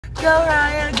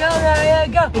Mariah, go, Mariah,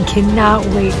 go. I cannot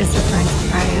wait to surprise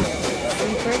Mariah.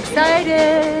 Super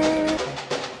excited.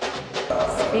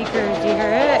 Speakers, do you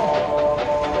hear it?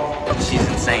 She's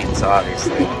insane, so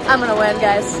obviously. I'm gonna win,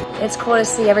 guys. It's cool to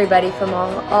see everybody from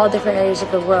all different areas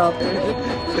of the world.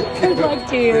 Good luck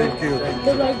to you. Thank you.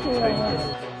 Good luck to you.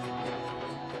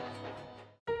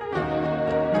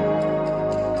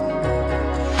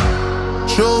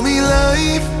 Show me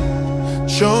life,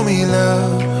 show me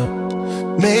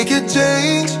love, make a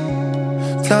change,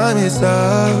 time is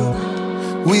up.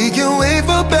 We can wait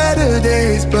for better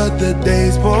days, but the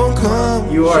days won't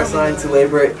come. You are assigned to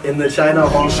labor in the China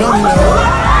Hong Show Kong. me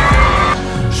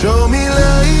love, show me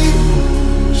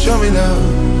life, show me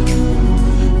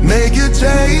love, make a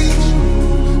change,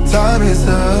 time is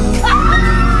up.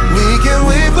 We can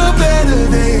wait for better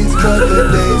days, but the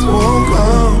days won't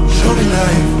come. Show me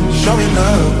life, show me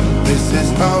love, this is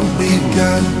all we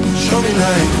got. Show me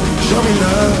life, show me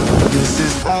love, this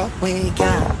is all we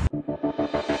got.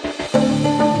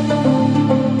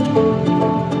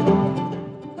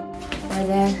 Hi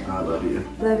there. I love you.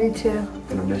 Love you too. I'm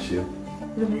gonna miss you.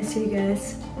 I'm gonna miss you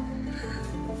guys.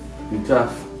 Be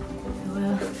tough.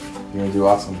 Well, You're gonna do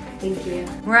awesome. thank you.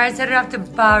 Mariah's headed off to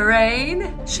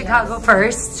Bahrain, Chicago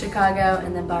first. Chicago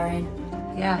and then Bahrain.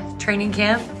 Yeah, training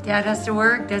camp. Dad has to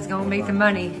work. Dad's gonna make the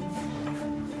money.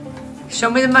 Show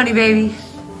me the money, baby.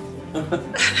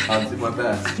 I'll do my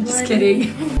best. I'm just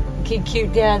kidding.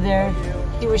 Cute dad there.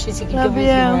 He wishes he could Love go with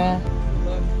you, you. Mariah.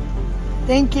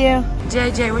 Thank you.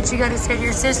 JJ, what you got to say to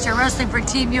your sister wrestling for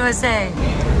Team USA?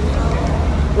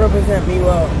 Represent me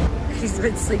well. He's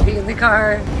been sleeping in the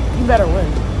car. You better win.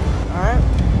 Alright?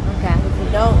 Okay. If you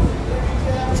don't,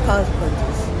 there's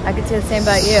consequences. I could say the same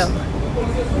about you.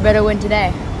 You better win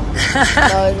today. No,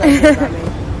 it's not good about me.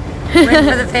 Win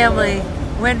for the family.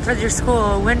 Win for your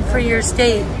school. Win for your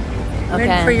state. Win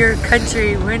Okay. for your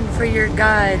country. Win for your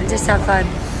God. Just have fun.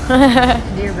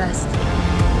 Do your best.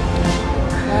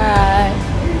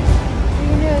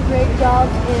 You do a great job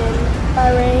in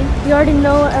Bahrain. You already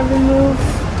know every move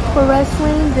for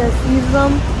wrestling, just use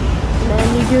them, and then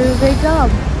you do a great job.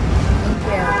 Thank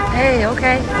you. Hey,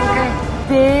 okay.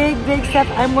 Big step.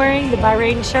 I'm wearing the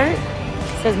Bahrain shirt.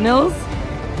 It says Mills.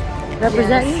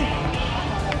 Representing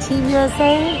Team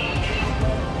USA.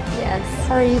 Yes.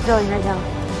 How are you feeling right now?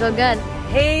 Feel good.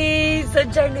 Hey,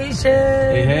 Sunshine Nation.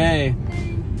 Hey.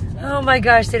 Oh my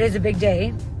gosh, today's a big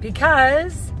day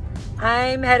because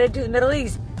I'm headed to the Middle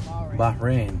East.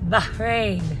 Bahrain.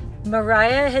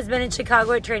 Mariah has been in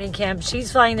Chicago at training camp.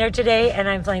 She's flying there today and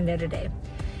I'm flying there today.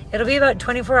 It'll be about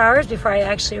 24 hours before I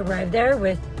actually arrive there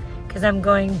because I'm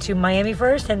going to Miami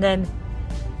first and then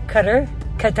Qatar.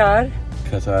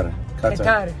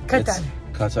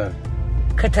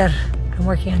 I'm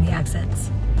working on the accents.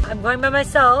 I'm going by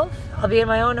myself. I'll be in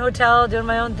my own hotel doing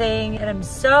my own thing and I'm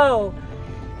so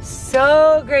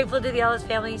grateful to the Ellis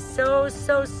family. So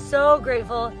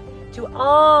grateful to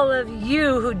all of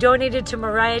you who donated to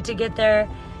Mariah to get there.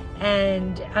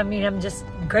 And I mean, I'm just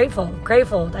grateful.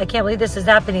 I can't believe this is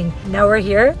happening. Now we're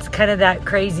here. It's kind of that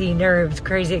crazy nerves,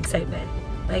 crazy excitement.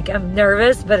 Like I'm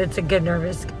nervous, but it's a good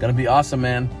nervous. Gonna be awesome,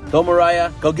 man. Go Mariah,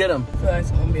 go get him. I feel like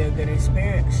it's gonna be a good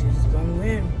experience. She's gonna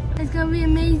win. It's gonna be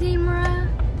amazing, Mariah,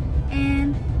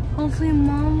 and hopefully,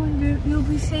 Mom, you'll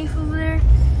be safe over there.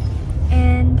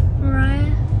 And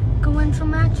Mariah, go win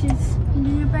some matches and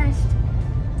do your best.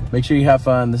 Make sure you have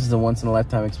fun. This is a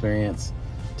once-in-a-lifetime experience.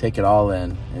 Take it all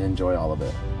in and enjoy all of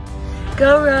it.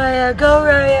 Go Raya, go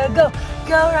Raya, go.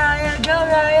 Go Raya, go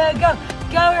Raya, go.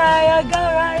 Go Raya, go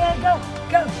Raya, go.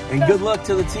 And good luck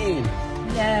to the team.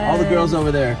 Yes. All the girls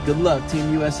over there. Good luck,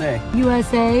 Team USA.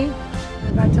 USA. We're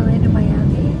about to land in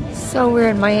Miami. So we're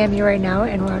in Miami right now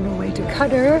and we're on our way to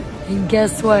Qatar. And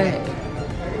guess what?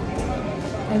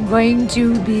 I'm going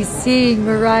to be seeing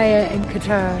Mariah in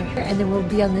Qatar and then we'll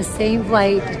be on the same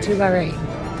flight to Bahrain.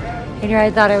 And here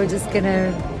I thought I was just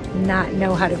gonna not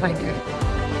know how to find her.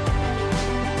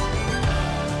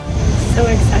 So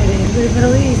excited for the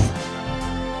Middle East.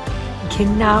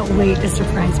 Cannot wait to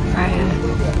surprise Mariah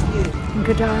in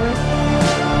Qatar.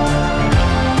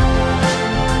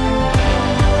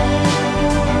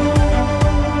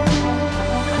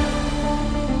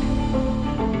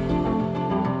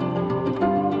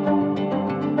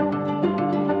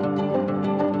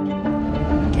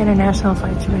 International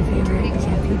flights are my favorite. You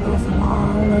have people from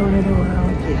all over the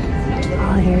world,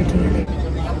 all here together.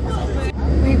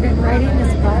 We've been riding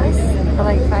this bus for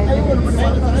like 5 minutes.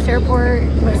 This airport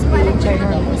must be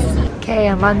ginormous. Okay,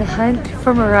 I'm on the hunt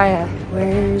for Mariah.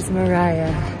 Where's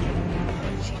Mariah?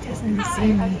 She doesn't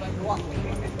see me.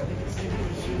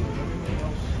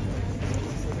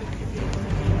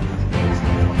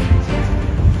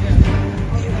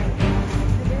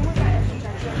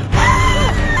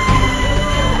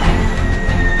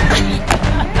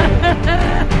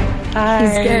 He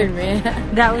scared me.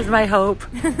 That was my hope.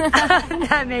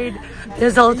 That made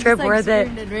this whole trip worth it.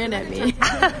 And ran at me.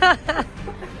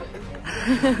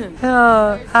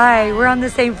 Oh, hi. We're on the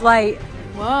same flight.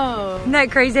 Whoa. Isn't that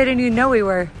crazy? I didn't even know we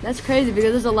were. That's crazy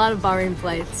because there's a lot of Bahrain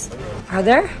flights. Are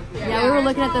there? Yeah, we were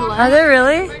looking at the list. Are there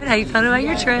really? How you feeling about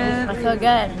your I trip? feel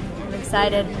good. I'm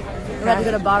excited. We're about to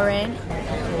go to Bahrain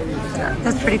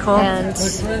That's pretty cool. and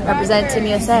represent Team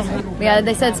USA. Yeah,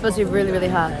 they said it's supposed to be really, really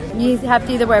hot. You have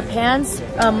to either wear pants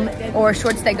or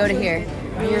shorts that go to here.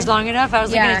 Yours long enough? I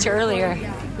was looking Yeah. at you earlier.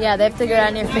 Yeah, they have to go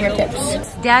down to your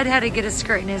fingertips. Dad had to get a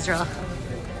skirt in Israel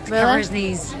to cover his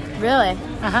knees. Really?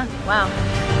 Uh-huh. Wow.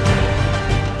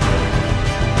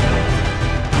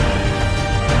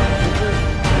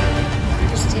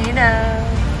 Christina.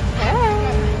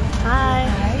 Hi.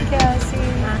 Hi, Cassie.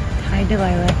 Hi,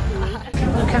 Delilah.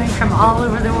 People coming from all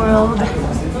over the world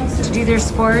to do their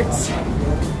sports.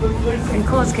 Pretty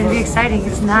cool. It's going to be exciting.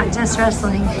 It's not just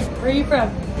wrestling. Where are you from?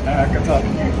 Qatar.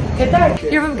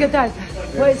 Qatar. You're from Qatar.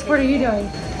 What sport are you doing?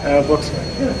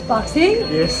 Boxing. Boxing?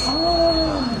 Yes.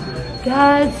 Oh,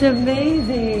 that's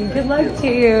amazing. Good luck to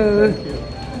you.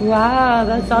 Wow,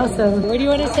 that's awesome. What do you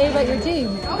want to say about your team?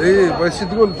 ايه بس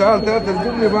تقول تعال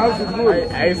ترجم لي بعض تقول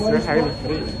عايز تروح على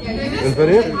الفريق.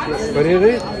 الفريق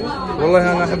فريقي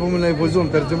والله انا احبهم انه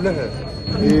يفوزون ترجم لها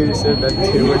He said that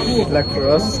he wish luck for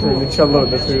us and inshallah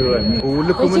that we will win.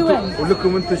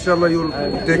 ولكم انتم ان شاء الله you'll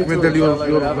take medal your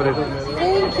فريق.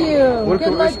 Thank you.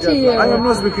 Good luck to you. I am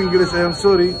not speaking English. I am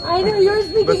sorry. I know you're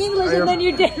speaking But English I and am- then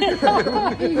you did.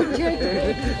 You tricked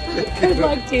me. Good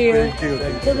luck to you. Thank you.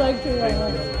 Good luck to you.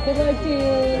 Good luck to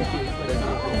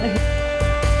you.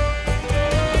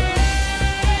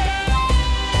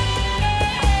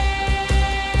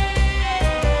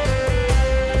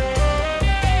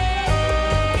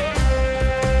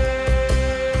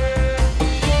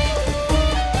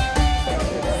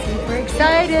 Super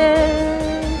excited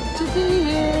to be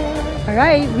here. All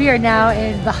right, we are now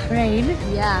in Bahrain.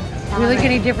 Yeah. We look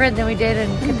any different than we did in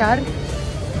Qatar?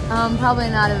 Probably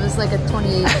not. It was like a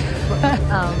 28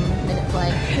 minute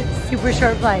flight. Super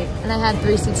short flight. And I had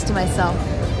 3 seats to myself.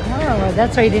 Oh,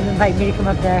 that's why you didn't invite me to come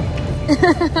up there.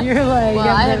 You're like, Well,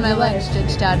 I had my life. lunch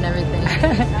stretched out and everything.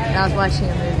 And I was watching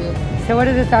a movie. So what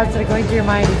are the thoughts that are going through your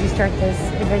mind as you start this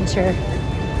adventure?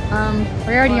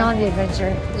 We're already on the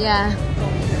adventure. Yeah.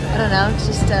 I don't know. It's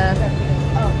just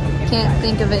can't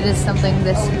think of it as something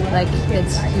this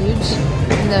it's huge,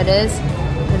 even though it is.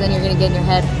 But then you're gonna get in your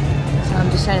head. So I'm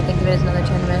just trying to think of it as another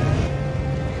tournament.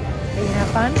 Are you gonna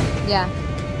have fun? Yeah.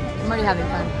 I'm already having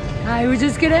fun. I was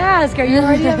just gonna ask, are you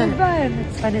already having fun?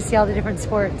 It's fun to see all the different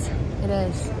sports. It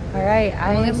is. All right,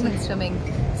 I've only seen swimming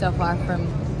so far from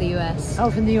the U.S.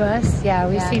 Oh, from the U.S.? Yeah,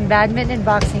 we've seen badminton and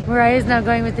boxing. Mariah is now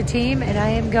going with the team, and I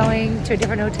am going to a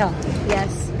different hotel.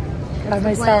 Yes. By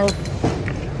myself.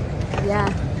 Yeah.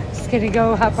 Just gonna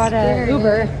go hop on a Scary.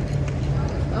 Uber.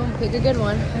 Oh, pick a good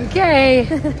one. Okay.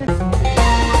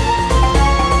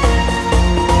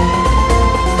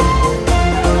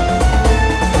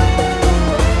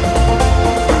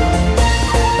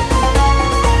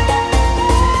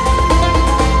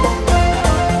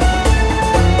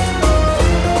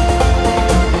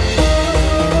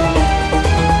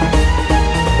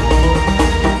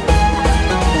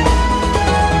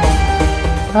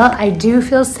 Well, I do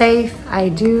feel safe. I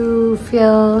do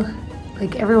feel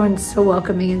like everyone's so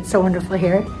welcoming and so wonderful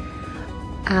here.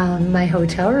 My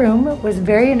hotel room was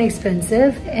very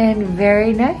inexpensive and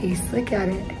very nice. Look at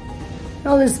it.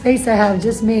 All this space I have,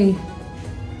 just me.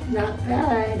 Not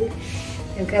bad.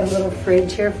 They've got a little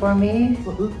fridge here for me.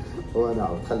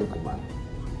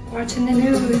 Watching the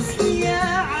news.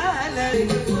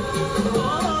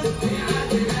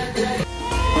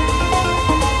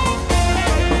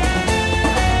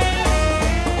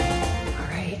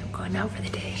 Out for the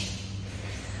day.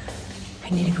 I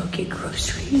need to go get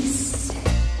groceries.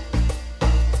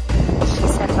 She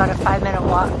said about a 5-minute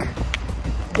walk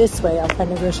this way I'll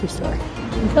find a grocery store.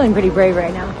 I'm feeling pretty brave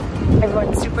right now.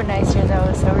 Everyone's super nice here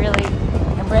though, so really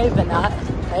I'm brave but not.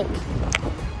 Like,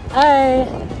 hi.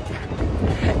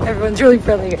 Everyone's really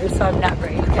friendly here, so I'm not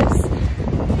brave because,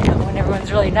 you know, when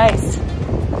everyone's really nice.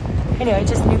 Anyway,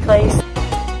 just a new place.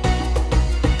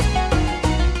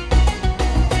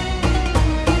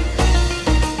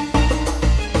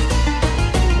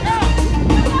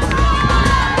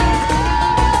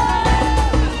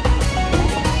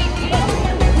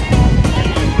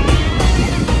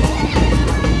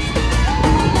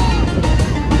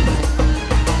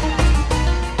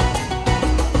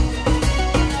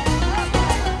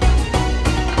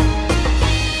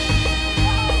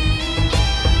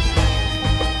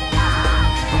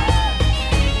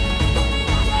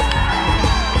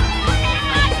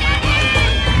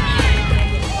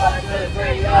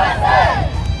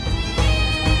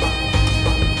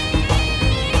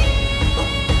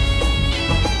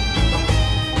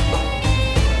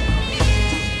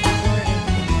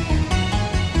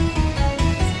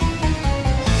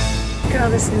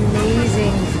 this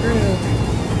amazing fruit.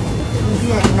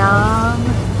 Vietnam.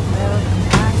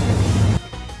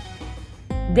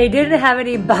 They didn't have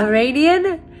any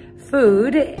Bahrainian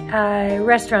food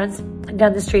restaurants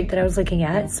down the street that I was looking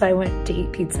at, so I went to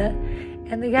eat pizza.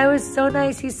 And the guy was so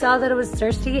nice. He saw that I was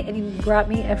thirsty and he brought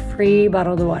me a free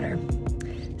bottle of water.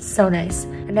 So nice.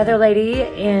 Another lady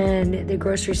in the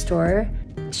grocery store,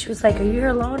 she was like, are you here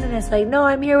alone? And I was like, no,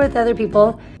 I'm here with other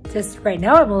people. Just right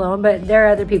now I'm alone, but there are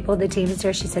other people. The team is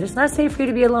here. She said, it's not safe for you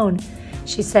to be alone.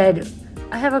 She said,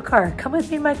 I have a car. Come with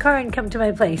me in my car and come to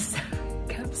my place.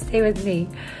 Come stay with me.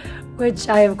 Which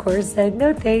I, of course, said,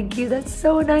 no, thank you. That's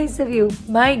so nice of you.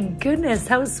 My goodness,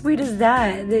 how sweet is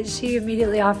that? That she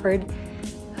immediately offered.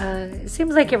 It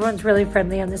seems like everyone's really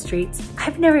friendly on the streets.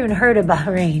 I've never even heard of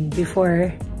Bahrain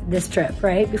before this trip,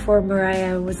 right? Before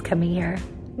Mariah was coming here.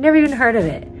 Never even heard of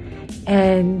it.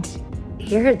 And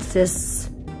here it's this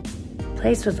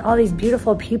place with all these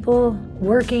beautiful people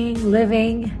working,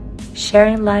 living,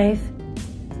 sharing life.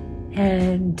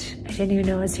 And I didn't even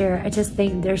know it was here. I just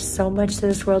think there's so much to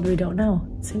this world we don't know.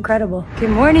 It's incredible. Good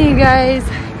morning, you guys.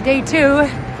 Day 2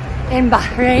 in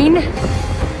Bahrain.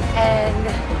 And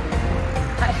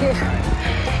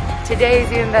today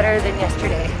is even better than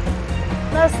yesterday.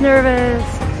 Less nervous.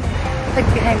 Look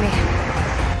behind me.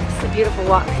 It's a beautiful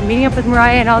walk. I'm meeting up with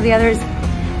Mariah and all the others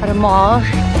at a mall.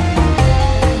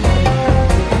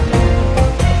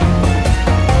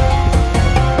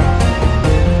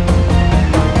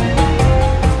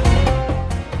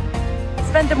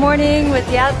 Spent the morning with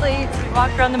the athletes. We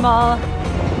walked around the mall.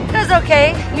 It was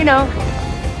okay, you know.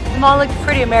 The mall looked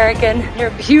pretty American. There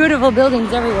are beautiful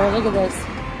buildings everywhere. Look at this.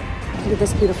 Look at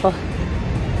this beautiful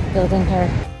building here.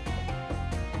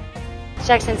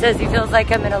 Jackson says he feels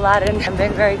like I'm in Aladdin. I've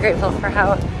been very grateful for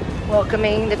how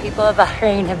welcoming the people of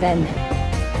Bahrain have been.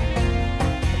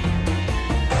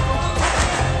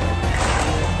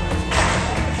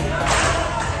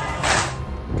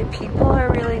 The people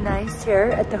are really nice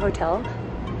here at the hotel.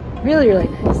 Really, really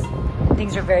nice.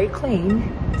 Things are very clean.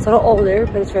 It's a little older,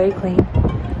 but it's very clean.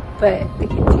 But the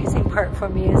confusing part for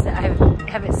me is that I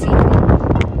haven't seen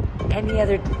any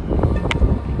other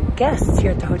guests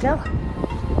here at the hotel.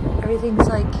 Everything's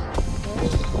like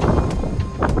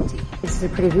empty. This is a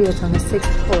pretty view. It's on the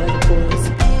 6th floor of the pools.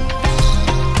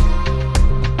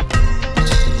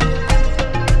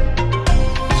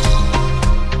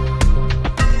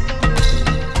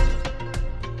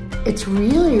 It's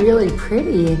really, really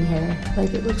pretty in here.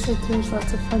 Like, it looks like there's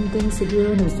lots of fun things to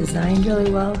do and it was designed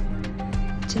really well.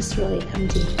 Just really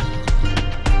empty.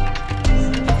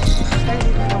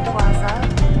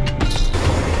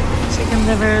 Chicken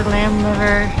liver, lamb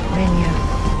liver, menu.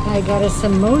 I got a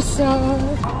samosa.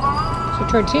 It's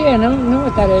a tortilla, I don't know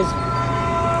what that is. I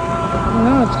don't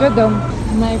know, it's good though.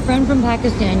 My friend from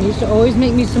Pakistan used to always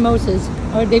make me samosas.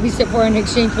 I would babysit for in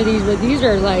exchange for these, but these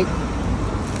are like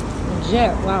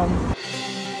legit, wow.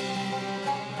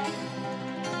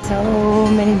 So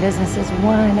many businesses,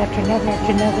 one after another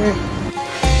after another.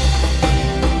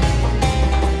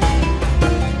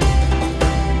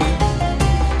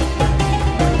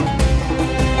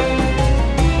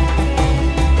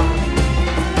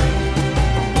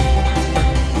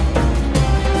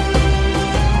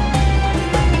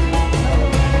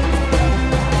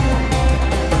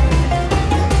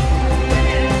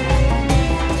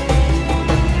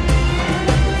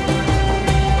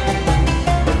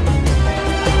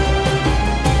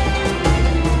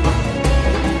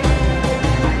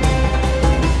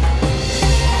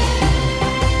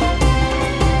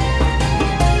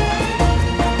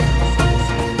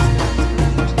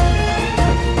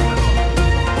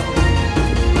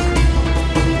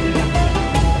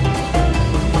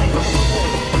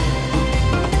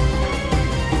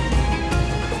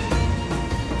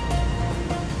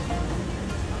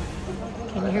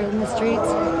 Can you hear it in the streets?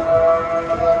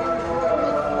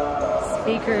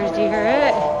 Speakers, do you hear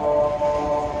it?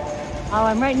 Oh,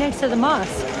 I'm right next to the mosque.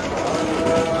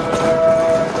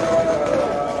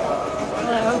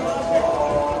 Hello.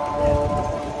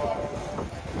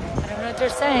 I don't know what they're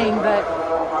saying, but...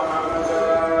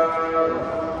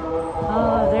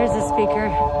 Oh, there's a speaker.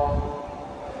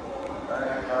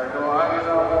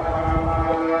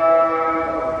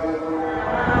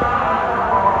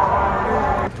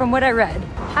 From what I read,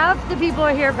 half the people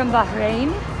are here from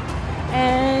Bahrain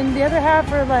and the other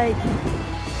half are like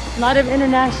a lot of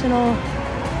international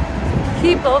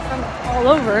people from all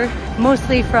over,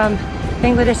 mostly from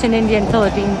Bangladesh and India and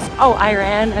Philippines. Oh,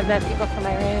 Iran. I've met people from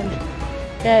Iran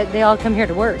that they all come here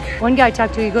to work. One guy I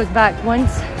talked to, he goes back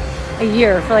once a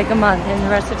year for like a month and the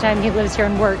rest of the time he lives here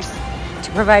and works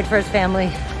to provide for his family.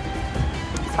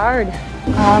 It's hard.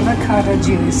 Avocado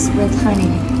juice with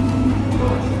honey.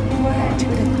 What?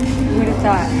 Who would have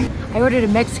thought? I ordered a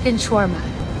Mexican shawarma,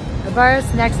 a bar,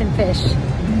 snacks, and fish.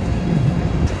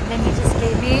 Then he just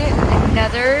gave me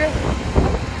another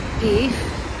beef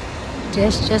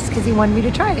dish just because he wanted me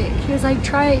to try it. He was like,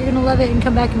 try it, you're gonna love it, and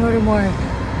come back and order more.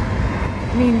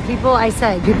 I mean, people are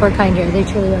kind here, they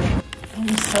truly are.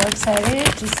 I'm so excited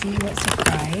to see what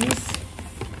surprise.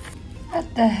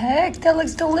 What the heck? That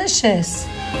looks delicious.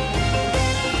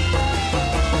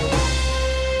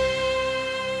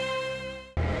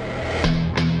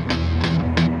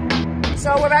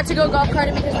 So we're about to go golf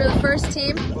karting because we're the first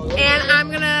team. And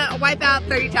I'm gonna wipe out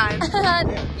 30 times.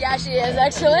 Yeah, she is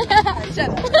actually. Shut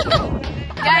up.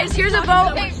 Guys, here's a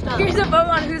vote. Here's a vote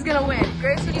on who's gonna win.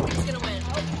 Grace, who do you think's gonna win?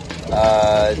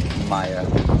 Maya.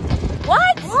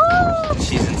 What? Woo!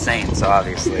 She's insane, so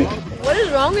obviously. What is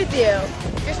wrong with you?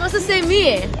 You're supposed to say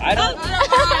me. I don't.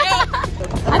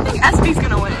 I think SB's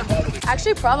gonna win.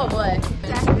 Actually, probably.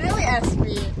 Definitely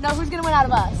SB. No, who's gonna win out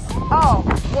of us? Oh,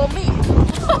 well, me.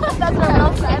 That's what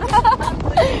everyone said.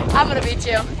 I'm gonna beat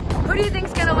you. Who do you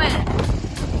think's gonna win?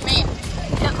 Me.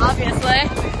 Yeah, obviously.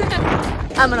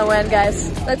 I'm gonna win,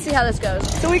 guys. Let's see how this goes.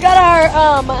 So we got our,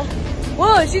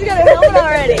 whoa, she's got her helmet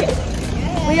already.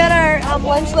 We got our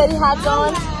lunch lady hats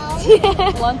on.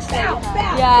 Lunch lady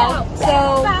hat. Yeah,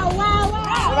 so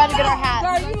we're about to get our hats.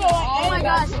 Oh my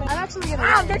gosh, I'm actually gonna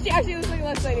win. Actually looks like a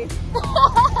lunch lady.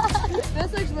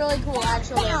 This looks really cool,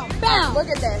 actually. Look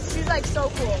at this. She's like so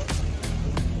cool.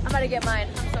 I'm about to get mine.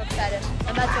 I'm so excited.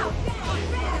 I'm about to.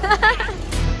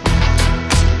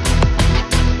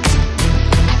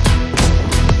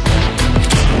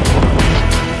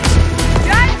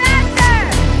 Drive faster!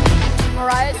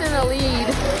 Mariah's in the lead.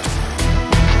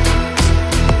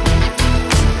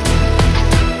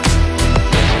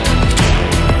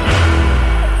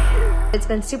 It's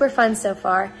been super fun so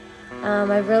far.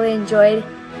 I've really enjoyed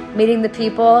meeting the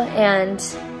people, and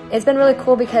it's been really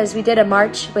cool because we did a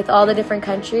march with all the different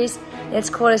countries. It's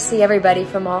cool to see everybody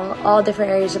from all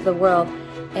different areas of the world,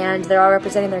 and they're all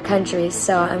representing their countries.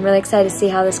 So I'm really excited to see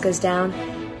how this goes down.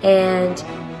 And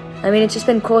I mean, it's just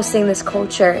been cool seeing this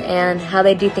culture and how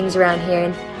they do things around here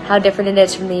and how different it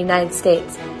is from the United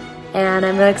States. And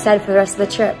I'm really excited for the rest of the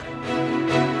trip.